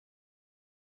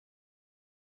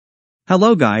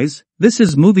Hello guys, this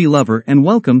is Movie Lover and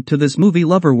welcome to this Movie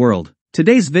Lover world.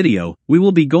 Today's video, we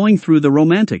will be going through the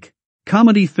romantic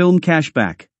comedy film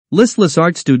Cashback. Listless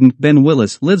art student Ben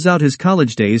Willis lives out his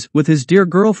college days with his dear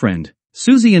girlfriend,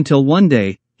 Susie, until one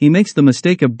day, he makes the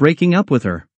mistake of breaking up with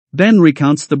her. Ben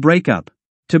recounts the breakup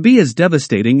to be as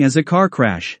devastating as a car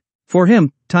crash. For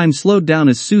him, time slowed down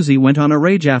as Susie went on a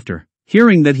rage after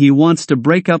hearing that he wants to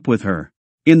break up with her.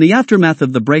 In the aftermath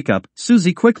of the breakup,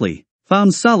 Susie quickly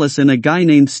found solace in a guy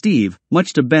named Steve,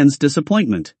 much to Ben's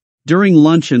disappointment. During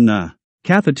lunch in the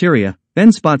cafeteria,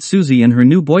 Ben spots Susie and her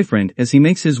new boyfriend as he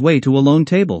makes his way to a lone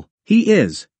table. He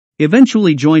is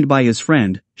eventually joined by his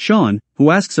friend, Sean,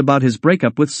 who asks about his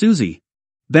breakup with Susie.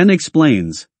 Ben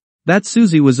explains that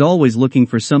Susie was always looking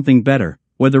for something better,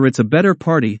 whether it's a better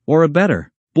party or a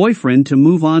better boyfriend to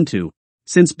move on to.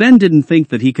 Since Ben didn't think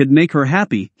that he could make her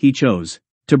happy, he chose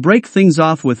to break things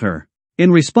off with her.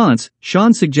 In response,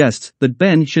 Sean suggests that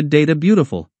Ben should date a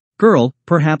beautiful girl,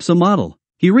 perhaps a model.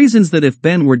 He reasons that if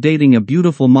Ben were dating a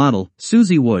beautiful model,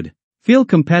 Susie would feel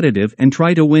competitive and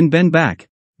try to win Ben back.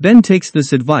 Ben takes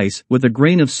this advice with a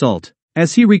grain of salt,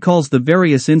 as he recalls the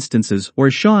various instances where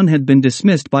Sean had been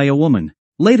dismissed by a woman.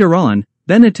 Later on,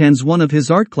 Ben attends one of his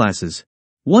art classes.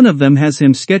 One of them has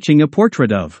him sketching a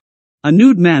portrait of a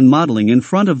nude man modeling in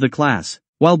front of the class.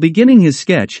 While beginning his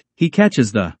sketch, he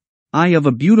catches the eye of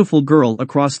a beautiful girl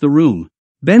across the room.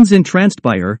 Ben's entranced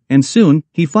by her, and soon,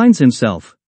 he finds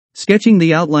himself sketching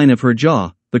the outline of her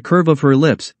jaw, the curve of her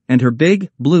lips, and her big,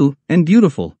 blue, and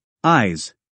beautiful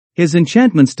eyes. His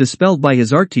enchantment's dispelled by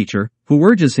his art teacher, who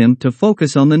urges him to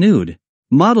focus on the nude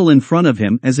model in front of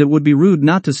him, as it would be rude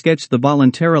not to sketch the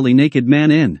voluntarily naked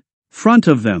man in front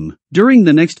of them. During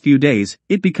the next few days,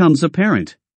 it becomes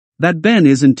apparent that Ben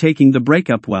isn't taking the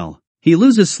breakup well. He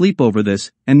loses sleep over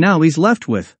this, and now he's left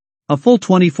with a full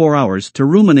 24 hours to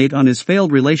ruminate on his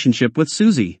failed relationship with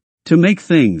Susie. To make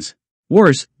things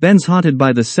worse, Ben's haunted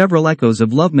by the several echoes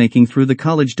of lovemaking through the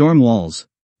college dorm walls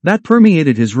that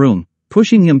permeated his room,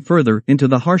 pushing him further into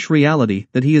the harsh reality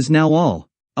that he is now all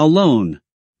alone.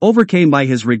 Overcome by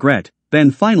his regret, Ben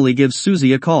finally gives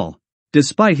Susie a call.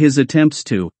 Despite his attempts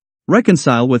to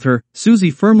reconcile with her,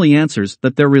 Susie firmly answers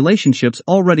that their relationship's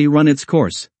already run its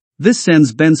course. This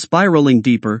sends Ben spiraling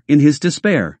deeper in his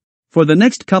despair. For the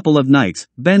next couple of nights,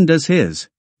 Ben does his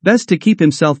best to keep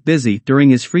himself busy during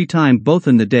his free time, both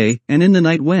in the day and in the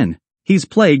night when he's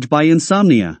plagued by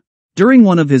insomnia. During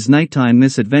one of his nighttime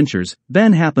misadventures,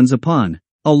 Ben happens upon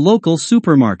a local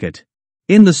supermarket.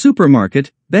 In the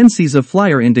supermarket, Ben sees a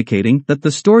flyer indicating that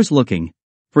the store's looking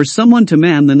for someone to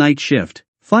man the night shift.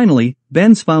 Finally,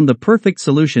 Ben's found the perfect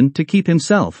solution to keep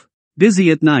himself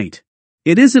busy at night.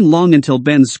 It isn't long until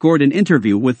Ben scored an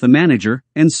interview with the manager,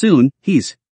 and soon,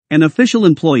 he's an official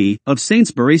employee of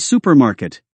Sainsbury's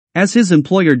supermarket. As his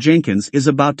employer Jenkins is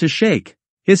about to shake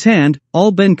his hand,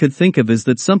 all Ben could think of is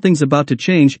that something's about to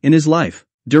change in his life.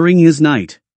 During his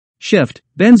night shift,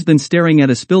 Ben's been staring at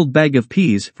a spilled bag of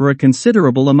peas for a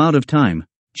considerable amount of time.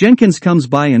 Jenkins comes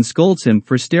by and scolds him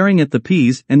for staring at the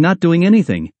peas and not doing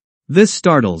anything. This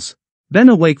startles Ben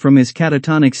awake from his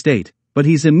catatonic state, but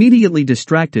he's immediately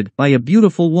distracted by a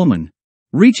beautiful woman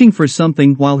reaching for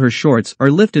something while her shorts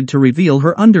are lifted to reveal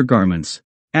her undergarments.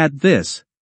 At this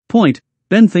point,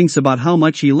 Ben thinks about how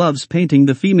much he loves painting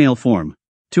the female form.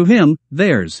 To him,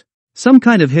 there's some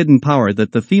kind of hidden power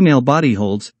that the female body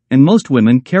holds, and most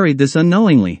women carry this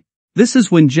unknowingly. This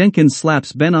is when Jenkins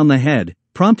slaps Ben on the head,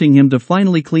 prompting him to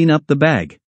finally clean up the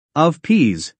bag of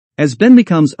peas. As Ben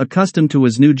becomes accustomed to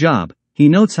his new job, he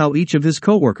notes how each of his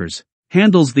coworkers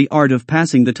handles the art of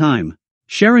passing the time.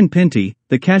 Sharon Pinty,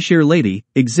 the cashier lady,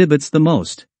 exhibits the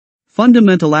most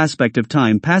fundamental aspect of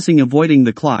time passing, avoiding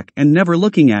the clock and never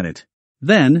looking at it.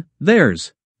 Then,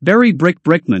 there's Barry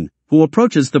Brickman, who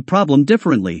approaches the problem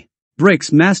differently.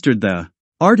 Brick's mastered the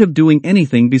art of doing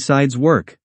anything besides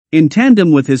work. In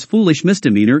tandem with his foolish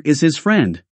misdemeanor is his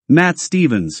friend, Matt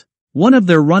Stevens. One of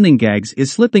their running gags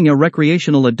is slipping a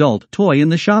recreational adult toy in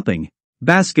the shopping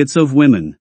baskets of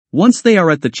women. Once they are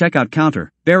at the checkout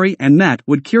counter, Barry and Matt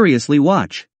would curiously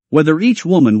watch whether each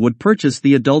woman would purchase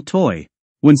the adult toy.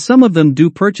 When some of them do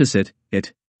purchase it,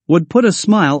 it would put a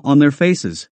smile on their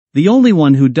faces. The only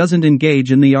one who doesn't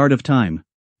engage in the art of time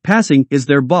passing is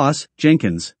their boss,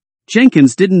 Jenkins.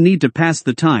 Jenkins didn't need to pass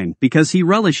the time because he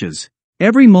relishes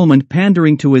every moment,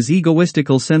 pandering to his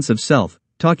egoistical sense of self,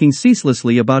 talking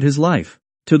ceaselessly about his life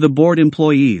to the bored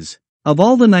employees. Of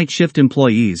all the night shift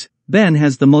employees, Ben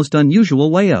has the most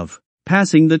unusual way of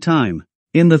passing the time.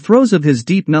 In the throes of his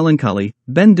deep melancholy,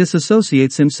 Ben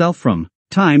disassociates himself from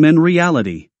time and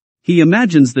reality. He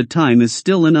imagines that time is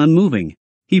still and unmoving.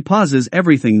 He pauses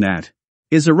everything that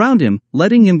is around him,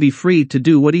 letting him be free to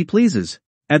do what he pleases.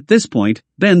 At this point,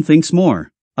 Ben thinks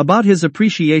more about his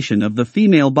appreciation of the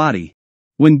female body.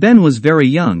 When Ben was very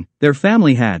young, their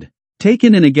family had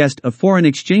taken in a guest, a foreign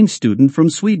exchange student from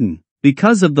Sweden.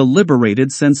 Because of the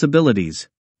liberated sensibilities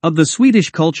of the Swedish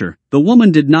culture, the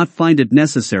woman did not find it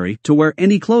necessary to wear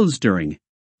any clothes during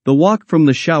the walk from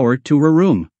the shower to her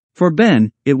room. For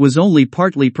Ben, it was only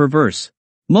partly perverse.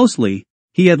 Mostly,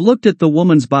 he had looked at the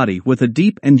woman's body with a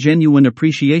deep and genuine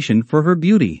appreciation for her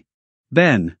beauty.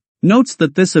 Ben notes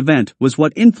that this event was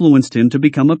what influenced him to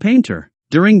become a painter.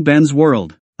 During Ben's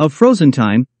world of frozen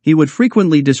time, he would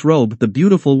frequently disrobe the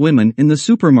beautiful women in the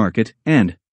supermarket,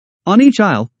 and on each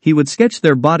aisle, he would sketch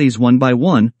their bodies one by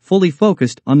one, fully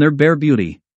focused on their bare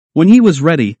beauty. When he was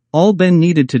ready, all Ben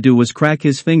needed to do was crack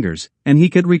his fingers, and he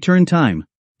could return time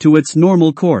to its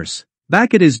normal course.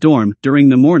 Back at his dorm, during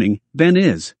the morning, Ben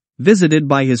is visited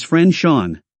by his friend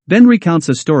Sean. Ben recounts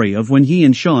a story of when he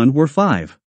and Sean were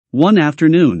 5. One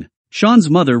afternoon, Sean's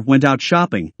mother went out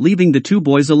shopping, leaving the two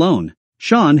boys alone.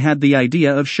 Sean had the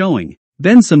idea of showing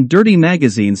Ben some dirty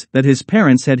magazines that his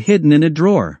parents had hidden in a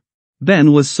drawer.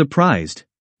 Ben was surprised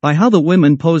by how the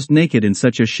women posed naked in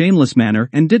such a shameless manner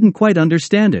and didn't quite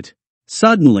understand it.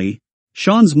 Suddenly,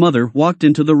 Sean's mother walked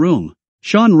into the room.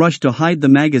 Sean rushed to hide the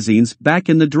magazines back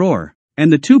in the drawer,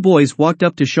 and the two boys walked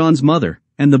up to Sean's mother,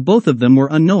 and the both of them were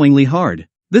unknowingly hard.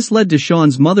 This led to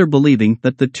Sean's mother believing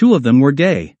that the two of them were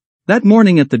gay. That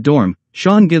morning at the dorm,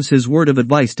 Sean gives his word of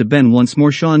advice to Ben once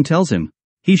more. Sean tells him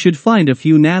he should find a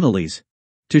few Natalies.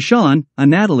 To Sean, a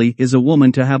Natalie is a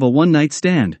woman to have a one-night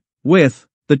stand with.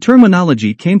 The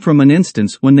terminology came from an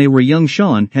instance when they were young.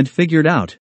 Sean had figured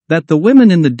out that the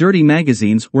women in the dirty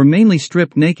magazines were mainly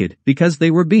stripped naked because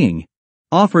they were being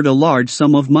offered a large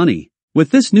sum of money.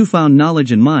 With this newfound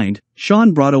knowledge in mind,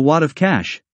 Sean brought a wad of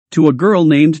cash to a girl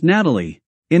named Natalie.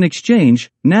 In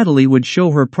exchange, Natalie would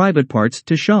show her private parts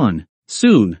to Sean.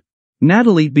 Soon,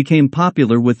 Natalie became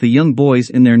popular with the young boys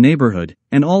in their neighborhood,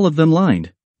 and all of them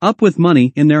lined up with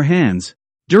money in their hands.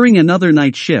 During another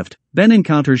night shift, Ben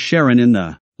encounters Sharon in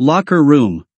the locker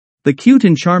room. The cute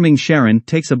and charming Sharon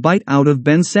takes a bite out of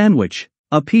Ben's sandwich.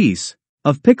 A piece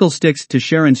of pickle sticks to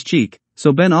Sharon's cheek,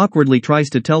 so Ben awkwardly tries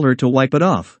to tell her to wipe it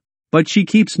off. But she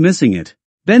keeps missing it.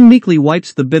 Ben meekly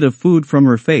wipes the bit of food from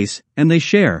her face, and they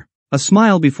share a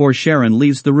smile before Sharon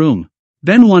leaves the room.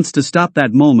 Ben wants to stop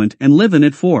that moment and live in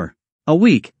it for a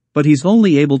week, but he's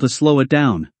only able to slow it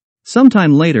down.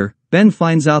 Sometime later, Ben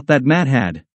finds out that Matt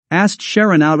had asked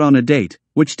Sharon out on a date,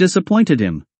 which disappointed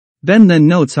him. Ben then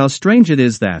notes how strange it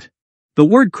is that the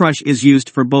word crush is used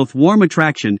for both warm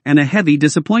attraction and a heavy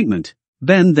disappointment.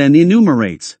 Ben then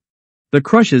enumerates the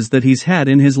crushes that he's had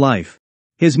in his life.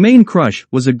 His main crush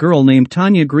was a girl named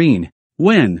Tanya Green.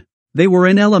 When they were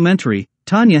in elementary,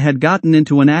 Tanya had gotten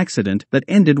into an accident that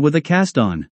ended with a cast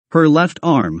on her left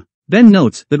arm. Ben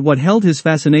notes that what held his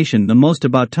fascination the most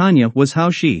about Tanya was how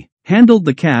she handled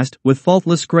the cast with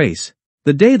faultless grace.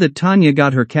 The day that Tanya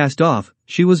got her cast off,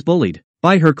 she was bullied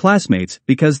by her classmates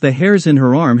because the hairs in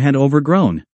her arm had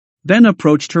overgrown. Ben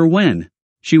approached her when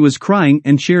she was crying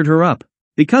and cheered her up.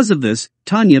 Because of this,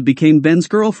 Tanya became Ben's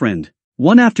girlfriend.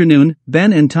 One afternoon,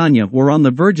 Ben and Tanya were on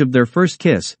the verge of their first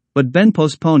kiss, but Ben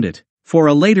postponed it for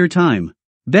a later time.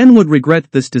 Ben would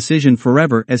regret this decision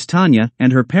forever, as Tanya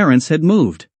and her parents had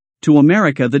moved to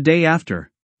America the day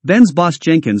after. Ben's boss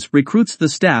Jenkins recruits the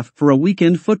staff for a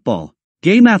weekend football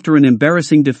game. After an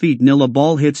embarrassing defeat, a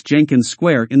ball hits Jenkins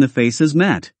square in the face as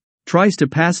Matt tries to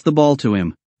pass the ball to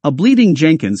him. A bleeding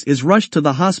Jenkins is rushed to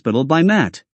the hospital by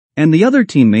Matt, and the other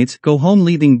teammates go home,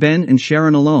 leaving Ben and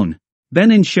Sharon alone.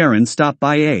 Ben and Sharon stop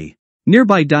by a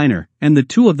nearby diner, and the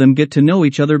two of them get to know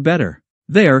each other better.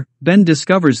 There, Ben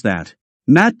discovers that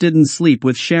Matt didn't sleep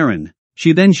with Sharon.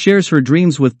 She then shares her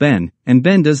dreams with Ben, and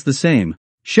Ben does the same.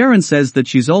 Sharon says that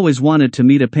she's always wanted to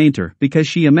meet a painter because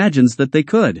she imagines that they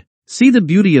could see the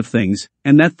beauty of things,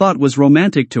 and that thought was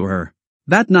romantic to her.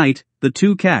 That night, the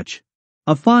two catch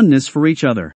a fondness for each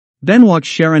other. Ben walks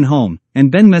Sharon home,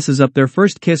 and Ben messes up their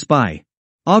first kiss by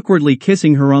awkwardly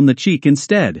kissing her on the cheek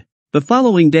instead. The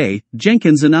following day,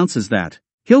 Jenkins announces that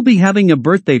he'll be having a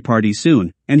birthday party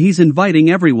soon, and he's inviting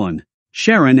everyone.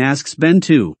 Sharon asks Ben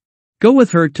to go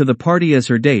with her to the party as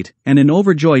her date, and an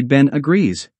overjoyed Ben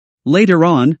agrees. Later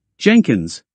on,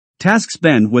 Jenkins tasks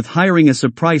Ben with hiring a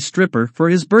surprise stripper for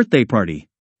his birthday party.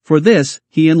 For this,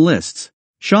 he enlists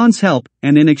Sean's help,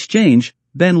 and in exchange,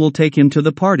 Ben will take him to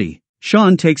the party.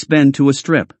 Sean takes Ben to a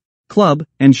strip club,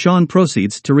 and Sean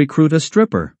proceeds to recruit a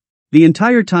stripper. The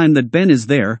entire time that Ben is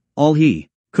there, all he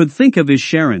could think of is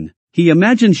Sharon. He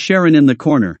imagines Sharon in the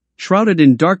corner, shrouded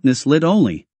in darkness, lit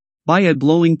only by a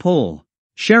glowing pole.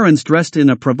 Sharon's dressed in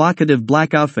a provocative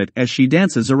black outfit as she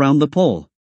dances around the pole,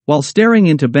 while staring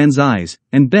into Ben's eyes,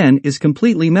 and Ben is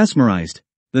completely mesmerized.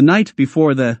 The night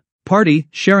before the party,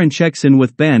 Sharon checks in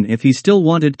with Ben if he still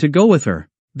wanted to go with her.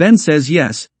 Ben says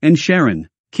yes, and Sharon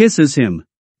kisses him.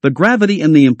 The gravity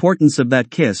and the importance of that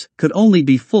kiss could only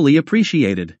be fully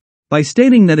appreciated by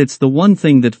stating that it's the one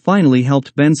thing that finally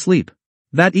helped Ben sleep.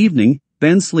 That evening,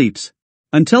 Ben sleeps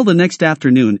until the next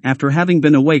afternoon after having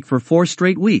been awake for 4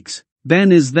 straight weeks.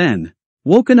 Ben is then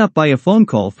woken up by a phone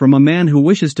call from a man who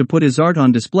wishes to put his art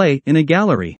on display in a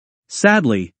gallery.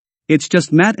 Sadly, it's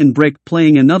just Matt and Brick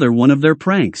playing another one of their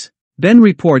pranks. Ben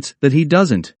reports that he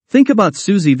doesn't think about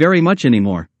Susie very much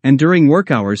anymore, and during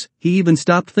work hours, he even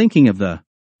stopped thinking of the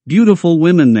beautiful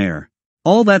women there.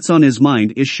 All that's on his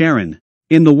mind is Sharon.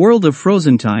 In the world of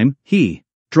Frozen time, he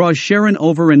draws Sharon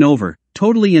over and over,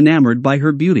 totally enamored by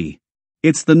her beauty.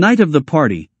 It's the night of the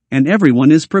party, and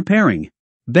everyone is preparing.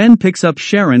 Ben picks up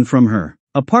Sharon from her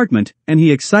apartment, and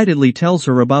he excitedly tells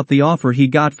her about the offer he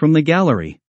got from the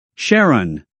gallery.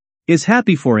 Sharon is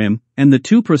happy for him, and the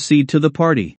two proceed to the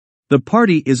party. The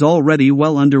party is already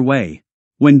well underway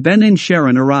when Ben and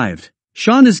Sharon arrived.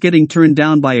 Sean is getting turned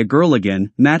down by a girl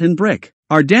again. Matt and Brick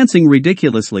are dancing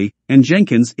ridiculously, and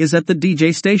Jenkins is at the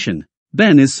DJ station.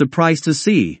 Ben is surprised to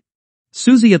see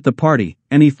Susie at the party,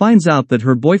 and he finds out that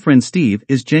her boyfriend Steve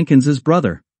is Jenkins's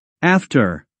brother.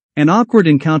 After an awkward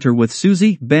encounter with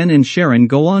Susie, Ben and Sharon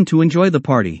go on to enjoy the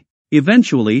party.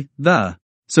 Eventually, the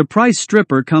surprise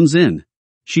stripper comes in.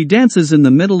 She dances in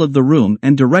the middle of the room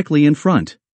and directly in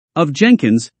front of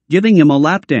Jenkins, giving him a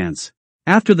lap dance.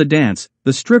 After the dance,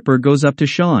 the stripper goes up to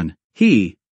Sean.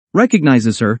 He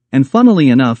recognizes her, and funnily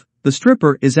enough, the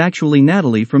stripper is actually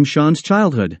Natalie from Sean's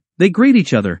childhood. They greet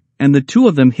each other, and the two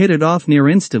of them hit it off near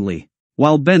instantly.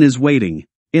 While Ben is waiting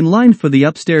in line for the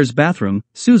upstairs bathroom,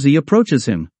 Susie approaches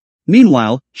him.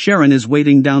 Meanwhile, Sharon is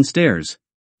waiting downstairs,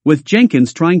 with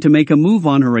Jenkins trying to make a move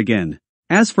on her again.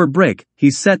 As for Brick,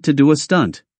 he's set to do a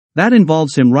stunt that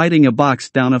involves him riding a box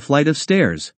down a flight of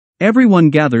stairs. Everyone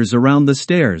gathers around the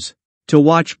stairs to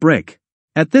watch Brick.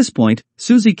 At this point,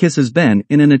 Susie kisses Ben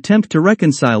in an attempt to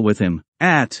reconcile with him.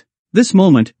 At this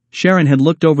moment, Sharon had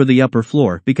looked over the upper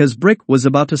floor because Brick was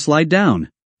about to slide down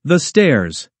the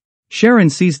stairs. Sharon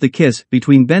sees the kiss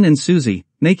between Ben and Susie,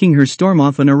 making her storm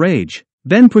off in a rage.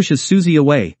 Ben pushes Susie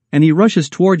away, and he rushes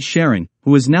towards Sharon,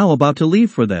 who is now about to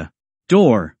leave for the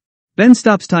door. Ben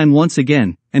stops time once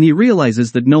again, and he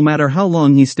realizes that no matter how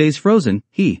long he stays frozen,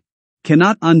 he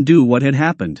cannot undo what had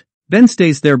happened. Ben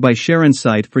stays there by Sharon's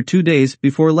side for 2 days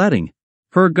before letting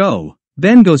her go.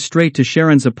 Ben goes straight to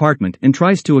Sharon's apartment and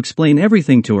tries to explain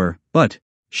everything to her, but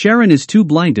Sharon is too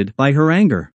blinded by her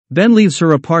anger. Ben leaves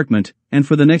her apartment, and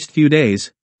for the next few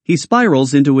days, he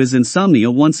spirals into his insomnia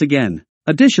once again.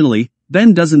 Additionally,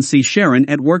 Ben doesn't see Sharon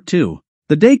at work too.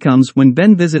 The day comes when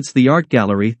Ben visits the art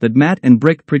gallery that Matt and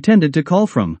Brick pretended to call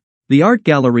from. The art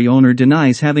gallery owner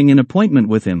denies having an appointment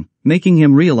with him, making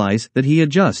him realize that he had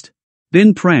just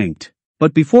been pranked.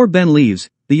 But before Ben leaves,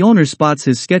 the owner spots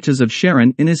his sketches of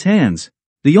Sharon in his hands.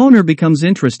 The owner becomes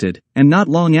interested, and not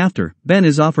long after, Ben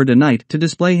is offered a night to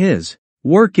display his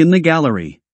work in the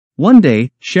gallery. One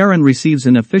day, Sharon receives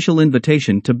an official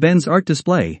invitation to Ben's art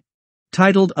display,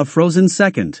 titled A Frozen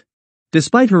Second.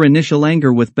 Despite her initial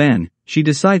anger with Ben, she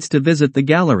decides to visit the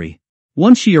gallery.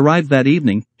 Once she arrived that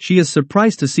evening, she is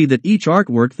surprised to see that each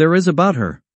artwork there is about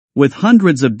her, with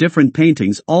hundreds of different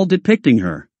paintings all depicting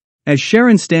her. As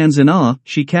Sharon stands in awe,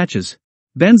 she catches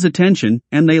Ben's attention,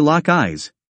 and they lock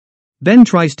eyes. Ben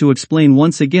tries to explain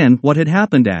once again what had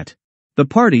happened at the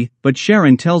party, but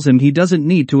Sharon tells him he doesn't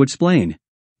need to explain.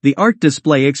 The art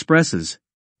display expresses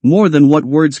more than what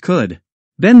words could.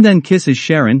 Ben then kisses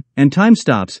Sharon, and time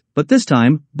stops, but this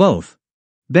time, both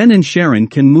Ben and Sharon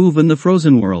can move in the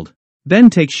frozen world. Ben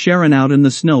takes Sharon out in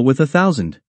the snow with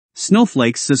 1,000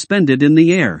 snowflakes suspended in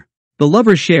the air. The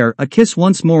lovers share a kiss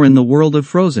once more in the world of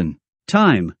Frozen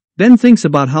time. Ben thinks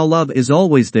about how love is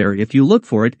always there if you look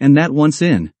for it, and that once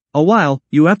in a while,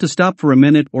 you have to stop for a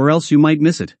minute or else you might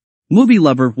miss it. Movie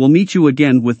Lover will meet you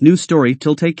again with new story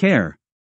till take care.